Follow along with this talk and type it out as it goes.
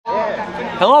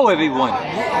Hello, everyone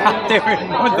out there in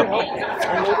Monmouth.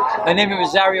 My name is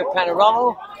Rosario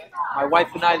Panarello. My wife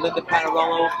and I, Linda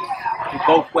Panarello, we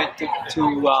both went to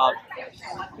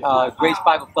Grace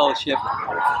Bible Fellowship.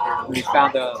 We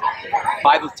found a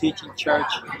Bible teaching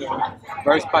church,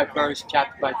 verse by verse,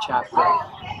 chapter by chapter.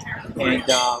 And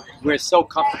we're so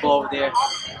comfortable over there.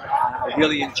 I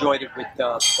really enjoyed it with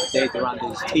Dave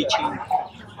Duranda's teaching.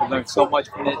 I learned so much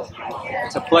from it.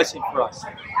 It's a blessing for us.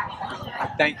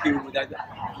 I thank you that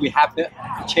we have the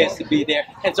chance to be there.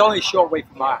 And it's only a short way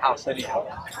from our house anyhow.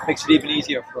 Makes it even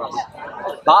easier for us.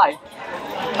 Bye.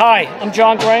 Hi, I'm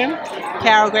John Graham.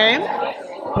 Carol Graham.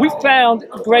 We found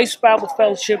Grace Bible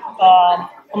Fellowship.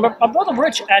 My brother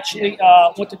Rich actually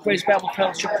went to Grace Bible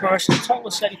Fellowship first and told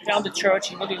us that he found a church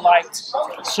he really liked.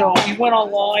 So we went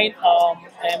online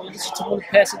and we listened to one of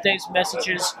Pastor Dave's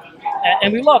messages,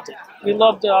 and we loved it. We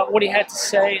loved what he had to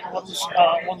say and what it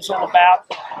was all about.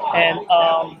 And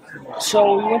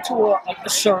so we went to a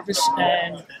service,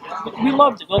 and we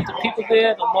loved it. We loved the people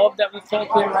there, the love that we felt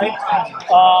there,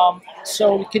 right?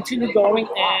 So we continued going,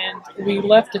 and we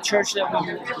left the church that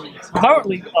we were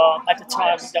currently, at the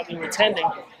time that we were attending,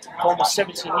 for almost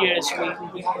 17 years.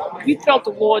 We felt the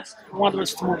Lord wanted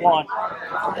us to move on.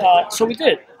 So we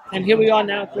did. And here we are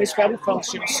now at Grace Bible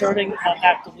Fellowship, serving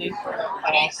actively,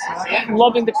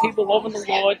 loving the people, loving the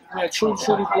Lord. We're truly,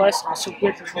 truly blessed. I'm so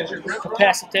grateful for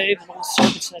Pastor Dave and all the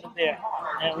servants that are there.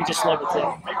 And we just love it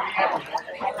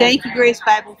there. Thank you, Grace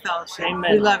Bible Fellowship.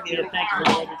 Amen. We love you. Yeah, thank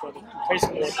you for everybody. Praise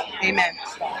the Lord. Amen.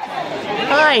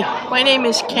 Hi, my name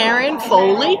is Karen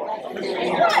Foley,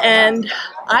 and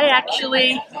I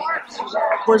actually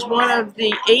was one of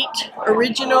the 8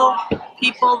 original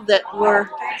people that were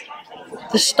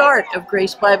the start of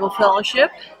Grace Bible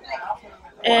Fellowship,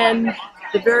 and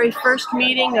the very first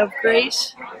meeting of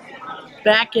Grace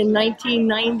back in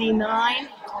 1999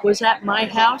 was at my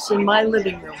house in my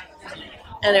living room,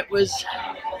 and it was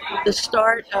the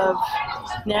start of,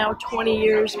 now 20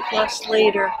 years plus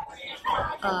later,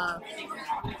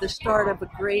 the start of a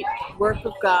great work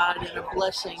of God and a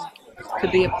blessing to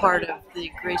be a part of the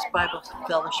Grace Bible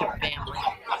Fellowship family.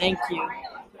 Thank you.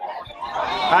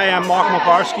 Hi, I'm Mark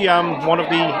Mokarski. I'm one of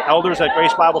the elders at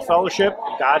Grace Bible Fellowship.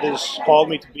 God has called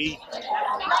me to be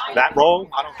that role.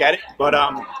 I don't get it, but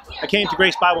I came to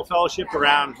Grace Bible Fellowship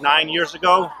around 9 years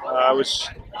ago. I was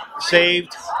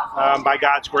saved by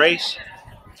God's grace,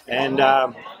 and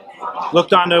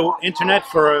looked on the internet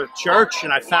for a church,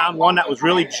 and I found one that was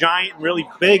really giant, really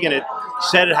big, and it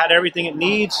said it had everything it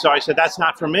needs. So I said, that's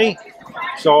not for me.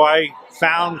 So I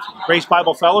found Grace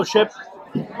Bible Fellowship,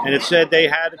 and it said they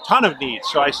had a ton of needs.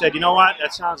 So I said, you know what,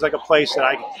 that sounds like a place that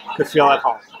I could feel at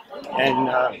home. And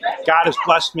God has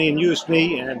blessed me and used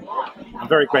me, and I'm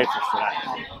very grateful for that.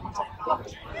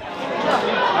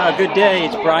 Good day,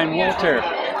 it's Brian Walter.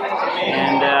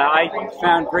 And I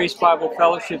found Grace Bible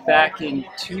Fellowship back in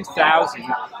 2000.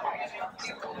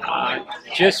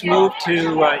 Just moved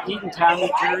to Eatontown,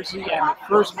 New Jersey, and the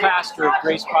first pastor of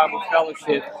Grace Bible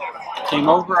Fellowship came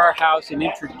over our house and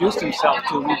introduced himself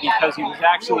to me because he was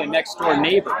actually a next door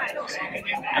neighbor.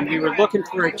 And we were looking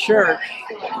for a church,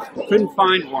 couldn't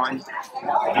find one,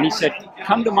 and he said,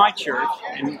 come to my church.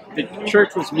 And the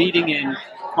church was meeting in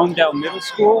Homedale Middle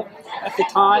School at the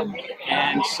time,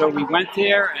 and so we went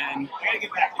there, and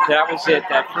that was it.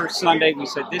 That first Sunday we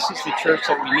said, this is the church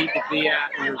that we need to be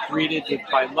at. We were greeted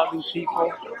by loving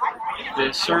people.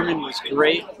 The sermon was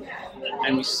great,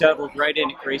 and we settled right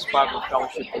in at Grace Bible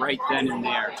Fellowship right then and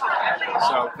there.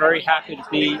 So very happy to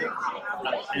be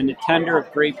an attender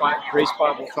of Grace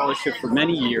Bible Fellowship for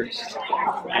many years,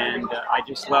 and I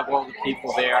just love all the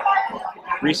people there.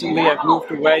 Recently I've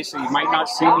moved away, so you might not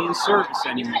see me in service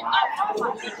anymore,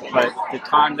 but the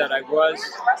time that I was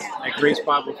at Grace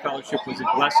Bible Fellowship was a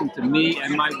blessing to me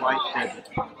and my wife, Debbie.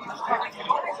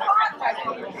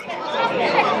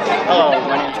 Hello,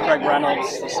 my name is Craig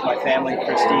Reynolds. This is my family,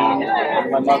 Christine,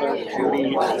 my mother, Judy,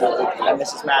 and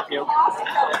Mrs. Matthew.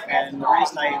 And the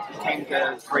reason I came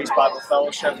to Grace Bible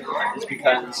Fellowship is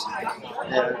because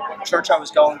the church I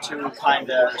was going to kind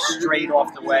of strayed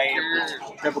off the way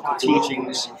of biblical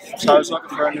teachings. So I was looking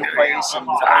for a new place, and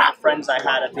one of the friends I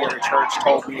had at the other church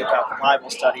told me about the Bible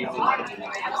study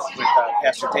with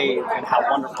Pastor Dave and how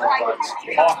wonderful it was.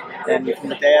 And from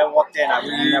the day I walked in, I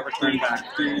really never turned back.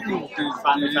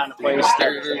 Finally found a place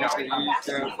that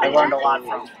I learned a lot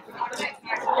from.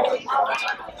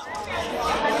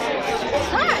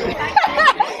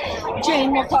 Hi,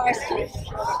 Jane McCarthy.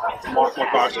 Mark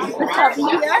Mokarski. Good to be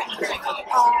here.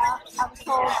 I was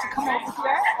told to come over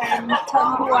here and tell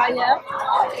me who I am.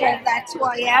 So that's who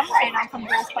I am, and I'm from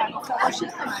Grace Bible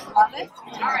Fellowship, and I love it.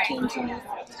 And I came to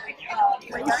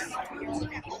Grace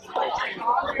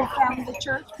who founded the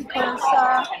church because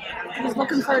he was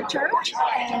looking for a church,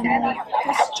 and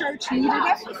this church needed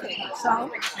everything. So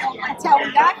that's how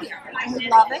we got here, and we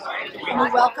love it, and we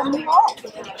welcome you all.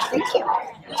 Thank you.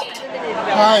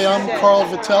 Hi, I'm Carl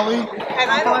Vitelli.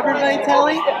 Hello,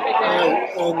 Vitelli.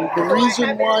 And the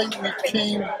reason why we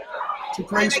came to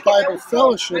Grace Bible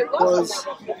Fellowship was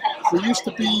we used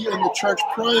to be in the church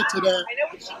prior to that,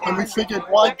 and we figured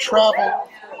why travel,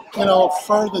 a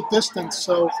further distance.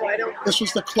 So this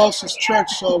was the closest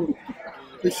church, so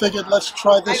we figured let's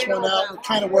try this one out. It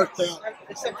kind of worked out.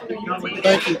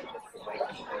 Thank you.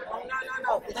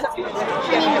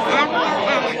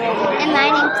 And my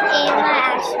name's Ayla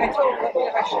Asher.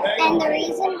 And the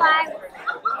reason why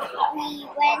we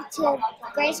went to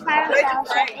Grace Bible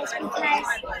Fellowship is because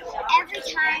every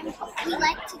time we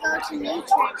like to go to new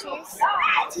churches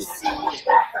to see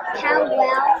how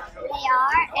well they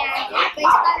are, and Grace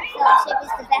Bible Fellowship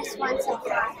is the best one so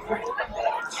far.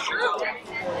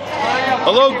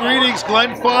 Hello, greetings,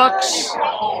 Glenn Fox.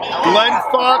 Glenn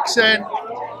Fox and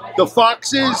the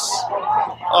Foxes.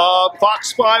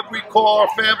 Fox 5 we call our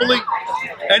family.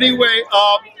 Anyway,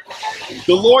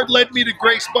 the Lord led me to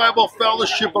Grace Bible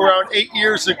Fellowship around 8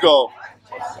 years ago.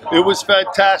 It was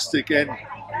fantastic, and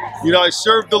I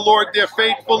served the Lord there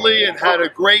faithfully and had a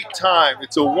great time.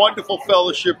 It's a wonderful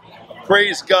fellowship.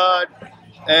 Praise God,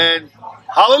 and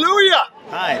hallelujah!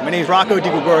 Hi, my name is Rocco Di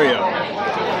Gregorio.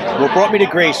 What brought me to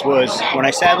Grace was when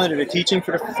I sat under the teaching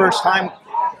for the first time,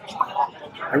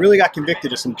 I really got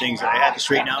convicted of some things that I had to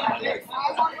straighten out in my life.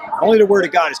 Only the Word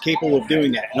of God is capable of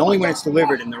doing that, and only when it's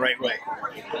delivered in the right way.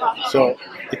 So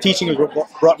the teaching is what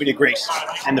brought me to Grace,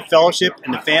 and the fellowship,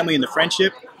 and the family, and the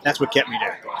friendship, that's what kept me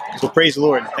there. So praise the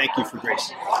Lord, and thank you for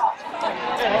Grace.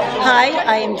 Hi,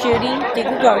 I am Judy Di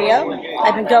Gregorio.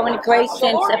 I've been going to Grace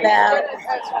since about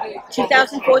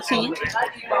 2014.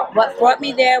 What brought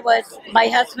me there was my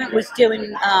husband was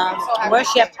doing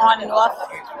worship on and off,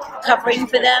 covering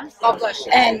for them,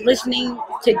 and listening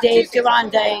to Dave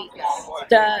Durande,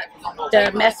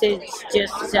 the message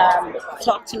just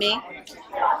talked to me.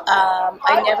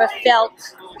 I never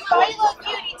felt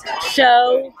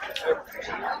so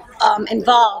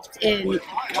involved in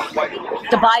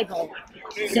the Bible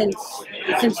since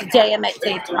the day I met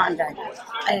Dave Durande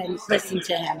and listened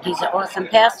to him. He's an awesome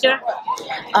pastor.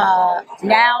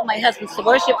 Now my husband's the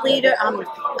worship leader.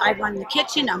 I run the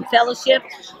kitchen. I'm fellowship.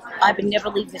 I would never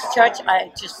leave this church.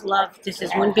 I just love, this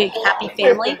is one big happy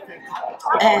family,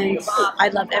 and I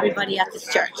love everybody at this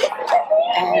church,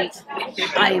 and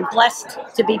I am blessed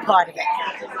to be part of it.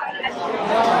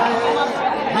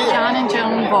 John and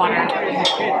Joan Bonner.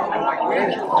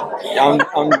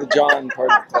 I'm the John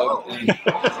part of the club.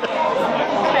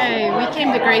 Okay, we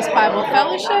came to Grace Bible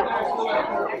Fellowship.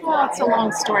 Well, it's a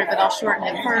long story, but I'll shorten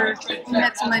it. We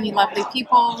met so many lovely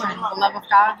people and the love of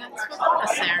God that's what brought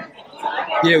us there.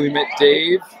 Yeah, we met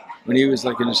Dave when he was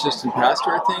like an assistant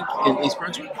pastor, I think, in East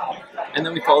Brunswick. And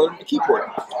then we followed him to Keyport.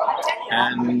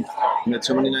 And met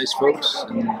so many nice folks.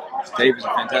 And Dave is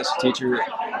a fantastic teacher,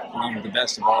 one of the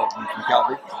best of all of them from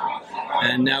Calvary.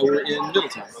 And now we're in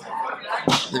Middletown,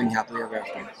 living happily ever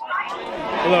after.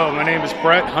 Hello, my name is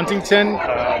Brett Huntington.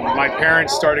 My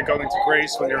parents started going to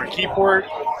Grace when they were in Keyport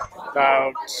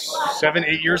about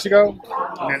 7-8 years ago.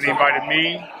 And then they invited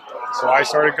me. So I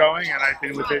started going, and I've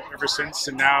been with it ever since.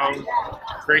 And now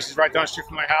Grace is right down the street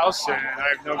from my house, and I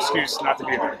have no excuse not to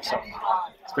be there. So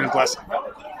it's been a blessing.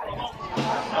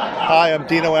 Hi, I'm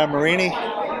Dino Amarini.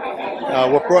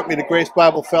 What brought me to Grace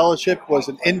Bible Fellowship was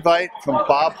an invite from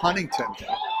Bob Huntington.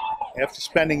 After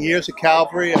spending years at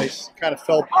Calvary, I kind of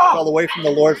fell away from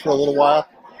the Lord for a little while.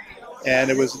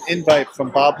 And it was an invite from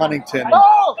Bob Huntington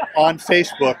on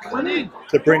Facebook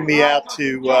to bring me out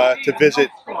to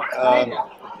visit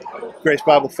Grace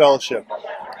Bible Fellowship.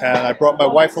 And I brought my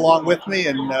wife along with me,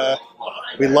 and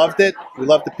we loved it. We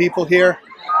loved the people here.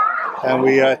 And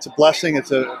it's a blessing.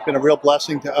 It's been a real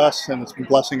blessing to us, and it's been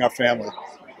blessing our family.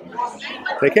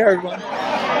 Take care, everyone.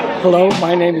 Hello,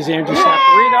 my name is Andrew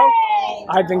Saporito.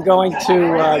 I've been going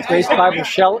to Grace Bible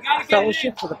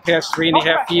Fellowship for the past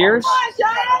 3.5 years.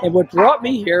 And what brought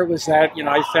me here was that,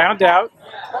 I found out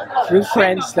through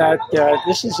friends that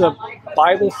this is a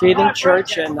Bible-feeding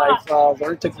church, and I've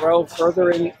learned to grow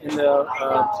further in the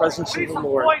presence of the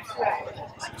Lord.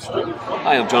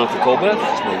 Hi, I'm Jonathan Colbeth.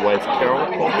 It's my wife, Carol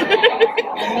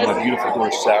Colbeth. My beautiful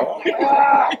daughter, Sarah.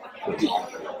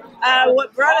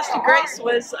 What brought us to Grace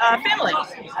was family.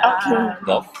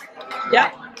 Love. Yeah,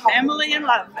 family and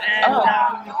love. And,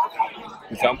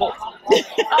 We found both. oh.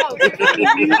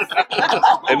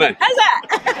 Amen. How's that?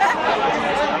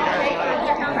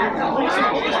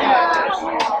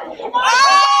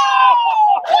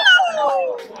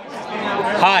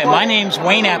 Hi, my name's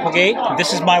Wayne Applegate.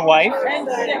 This is my wife.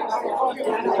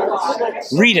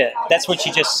 Rita, that's what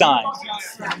she just signed.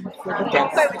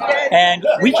 And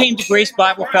we came to Grace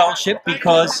Bible Fellowship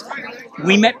because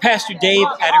we met Pastor Dave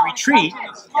at a retreat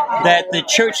that the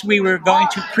church we were going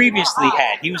to previously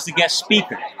had. He was the guest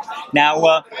speaker.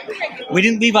 Now, we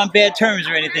didn't leave on bad terms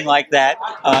or anything like that.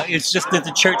 It's just that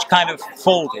the church kind of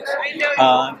folded.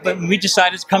 But we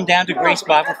decided to come down to Grace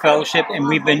Bible Fellowship, and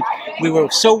we were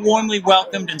so warmly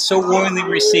welcomed and so warmly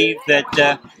received that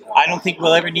I don't think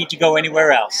we'll ever need to go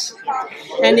anywhere else.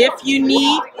 And if you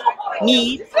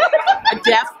need a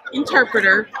deaf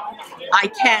interpreter, I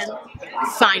can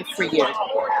sign for you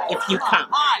if you come.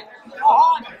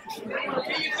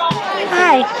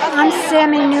 Hi, I'm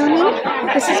Sammy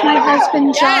Noonan. This is my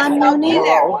husband, John Noonan.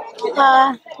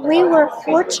 We were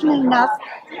fortunate enough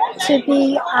to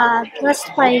be blessed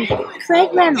by Craig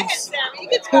Reynolds,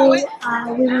 who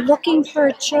we were looking for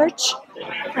a church,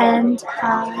 and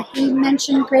he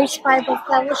mentioned Grace Bible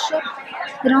Fellowship.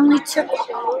 It only took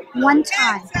one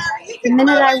time. The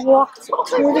minute I walked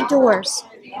through the doors,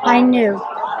 I knew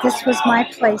this was my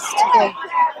place to be.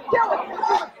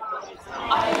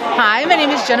 Hi, my name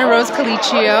is Jenna Rose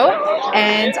Colicchio,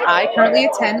 and I currently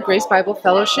attend Grace Bible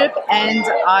Fellowship, and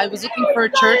I was looking for a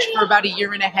church for about a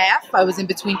year and a half. I was in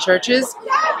between churches,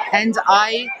 and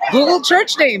I Googled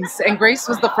church names, and Grace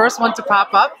was the first one to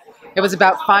pop up. It was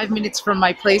about 5 minutes from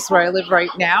my place where I live right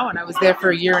now, and I was there for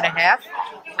a year and a half,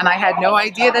 and I had no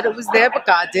idea that it was there, but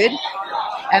God did.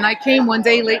 And I came one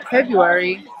day late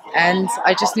February, and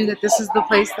I just knew that this is the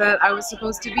place that I was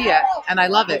supposed to be at. And I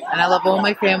love it. And I love all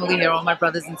my family here, all my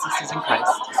brothers and sisters in Christ.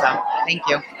 So, thank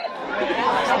you.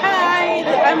 Hi,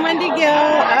 I'm Wendy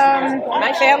Gill.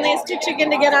 My family is too chicken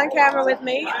to get on camera with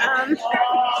me.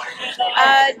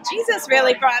 Jesus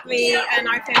really brought me and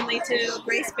our family to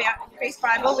Grace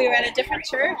Bible. We were at a different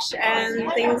church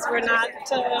and things were not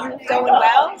going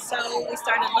well, so we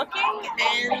started looking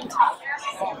and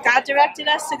God directed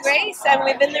us to Grace, and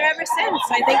we've been there ever since.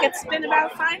 I think it's been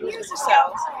about 5 years or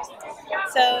so.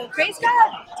 So, praise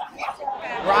God.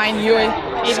 Ryan Huey.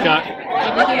 Scott.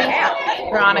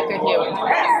 Veronica Huey.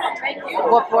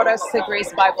 What brought us to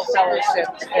Grace Bible Fellowship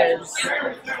is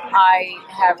I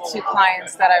have two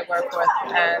clients that I work with,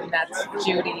 and that's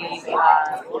Judy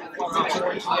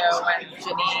Giorgio and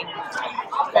Janine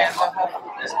Vanderhook.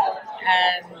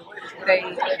 And they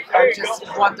are just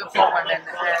wonderful women,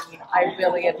 and I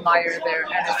really admire their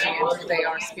energy and who they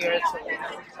are spiritually.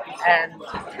 And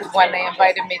when they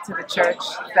invited me to the church,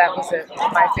 that was it.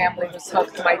 My family was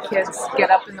hooked. My kids get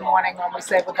up in the morning when we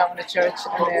say we're going to church,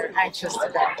 and they're anxious to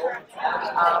go.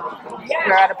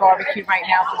 We're at a barbecue right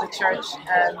now for the church,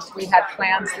 and we had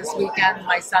plans this weekend.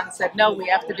 My son said, no, we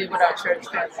have to be with our church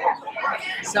family.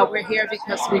 So we're here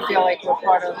because we feel like we're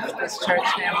part of this church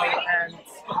family, and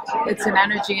it's an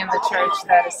energy in the church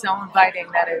that is so inviting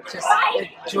that it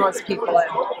draws people in.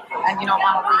 And you don't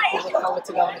want to leave. We look forward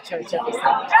to going to church every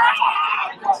Sunday.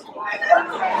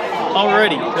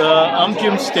 Alrighty, I'm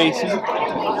Jim Stacy.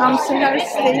 I'm Sarah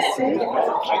Stacy.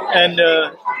 And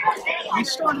we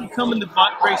started coming to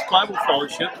Grace Bible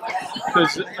Fellowship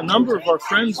because a number of our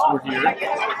friends were here,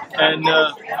 and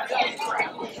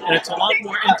it's a lot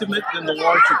more intimate than the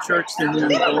larger church than we were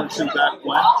going to back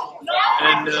when.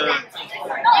 And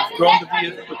we've grown to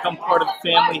become part of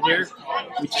the family here.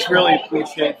 We just really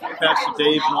appreciate Pastor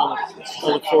Dave and all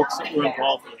the folks that were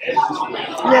involved with it.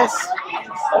 Yes.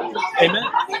 Amen.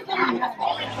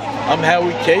 I'm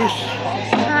Howie Case.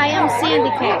 Hi, I'm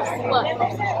Sandy Case.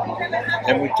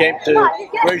 And we came to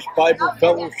Grace Bible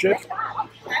Fellowship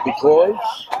because...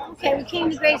 Okay, we came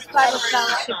to Grace Bible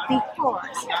Fellowship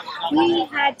because we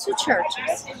had two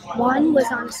churches. One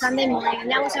was on a Sunday morning, and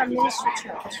that was our ministry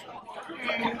church.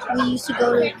 And we used to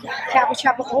go to Calvary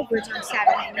Chapel Old on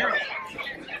Saturday night.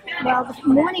 Well, the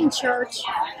morning church,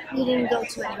 we didn't go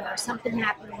to anymore. Something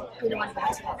happened. We didn't want to go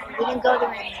to that. We didn't go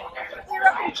there anymore. We were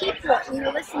up in Keyport. We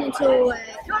were listening to a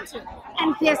concert.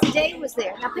 And Pastor Dave was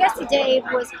there. Now, Pastor Dave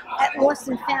was at Lost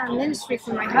and Found Ministry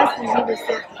for my husband. He was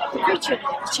the preacher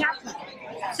there, the chaplain.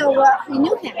 So we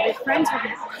knew him. We were friends with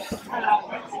him.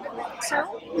 So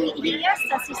he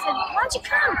asked us, he said, why don't you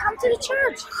come to the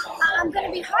church? I'm going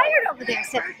to be hired over there. I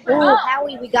said, oh,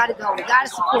 Howie, we got to go. We got to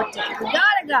support Dave. We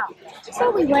got to go. So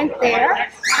we went there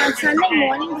on Sunday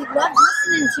morning. We loved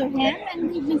listening to him, and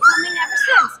we've been coming ever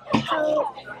since. So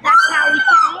that's how we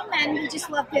came, and we just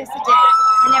love Pastor Dave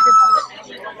and everybody.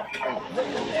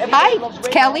 Hi, it's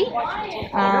Kelly.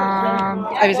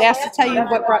 I was asked to tell you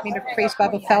what brought me to Grace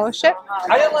Bible Fellowship.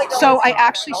 So I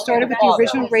actually started with the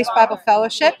original Grace Bible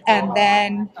Fellowship and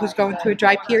then was going through a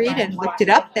dry period and looked it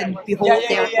up, and behold,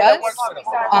 there it was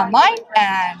online,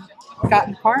 and got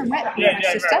in the car and went with my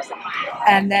sister.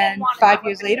 And then 5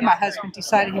 years later, my husband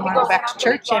decided he wanted to go back to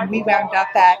church, and we wound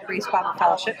up at Grace Bible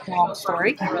Fellowship. Long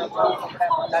story.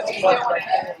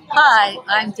 Hi,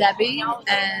 I'm Debbie,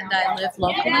 and I live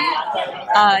locally.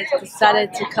 I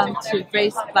decided to come to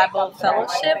Grace Bible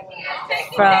Fellowship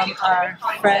from our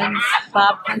friend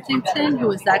Bob Huntington, who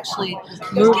was actually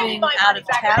moving out of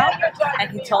town,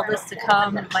 and he told us to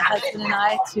come, my husband and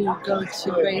I, to go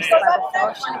to Grace Bible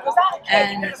Fellowship,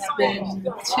 and it's been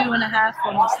 2.5,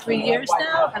 almost 3 years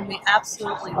now, and we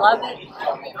absolutely love it.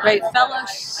 Great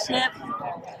fellowship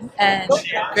and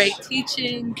great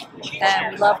teaching,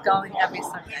 and we love going every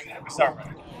Sunday.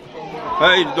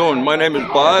 How you doing? My name is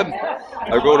Bob.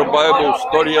 I go to Bible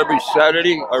study every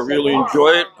Saturday. I really enjoy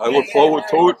it. I look forward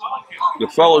to it. The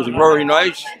fellows are very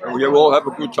nice, and we all have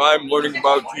a good time learning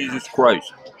about Jesus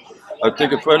Christ. I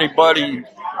think if anybody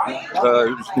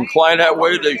is inclined that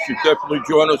way, they should definitely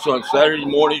join us on Saturday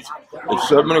mornings at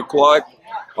 7 o'clock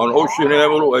on Ocean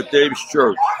Avenue at Dave's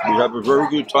Church. We have a very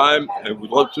good time, and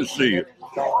we'd love to see you.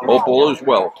 Hope all is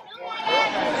well.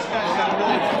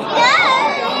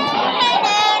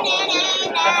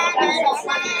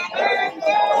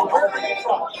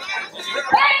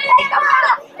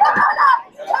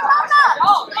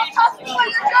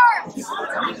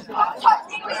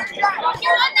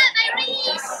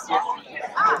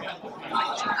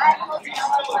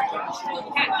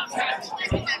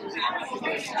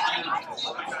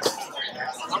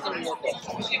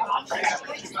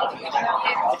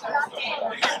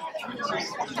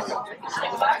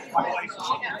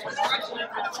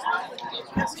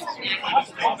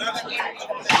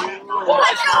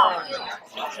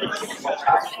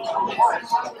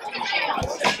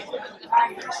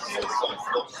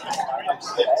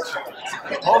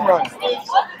 Home run.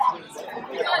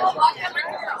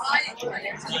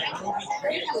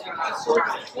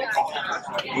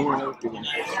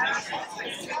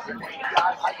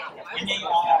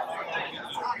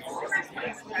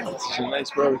 It's a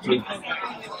nice barbecue.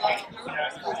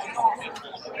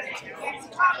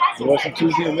 You want some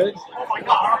Tuesday in mid?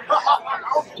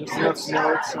 Just enough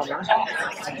snow it's summer.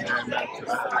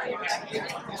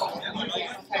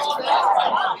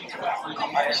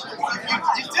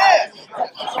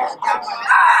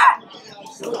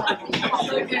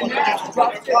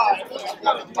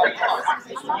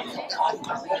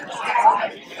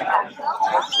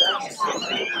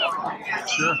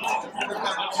 Sure.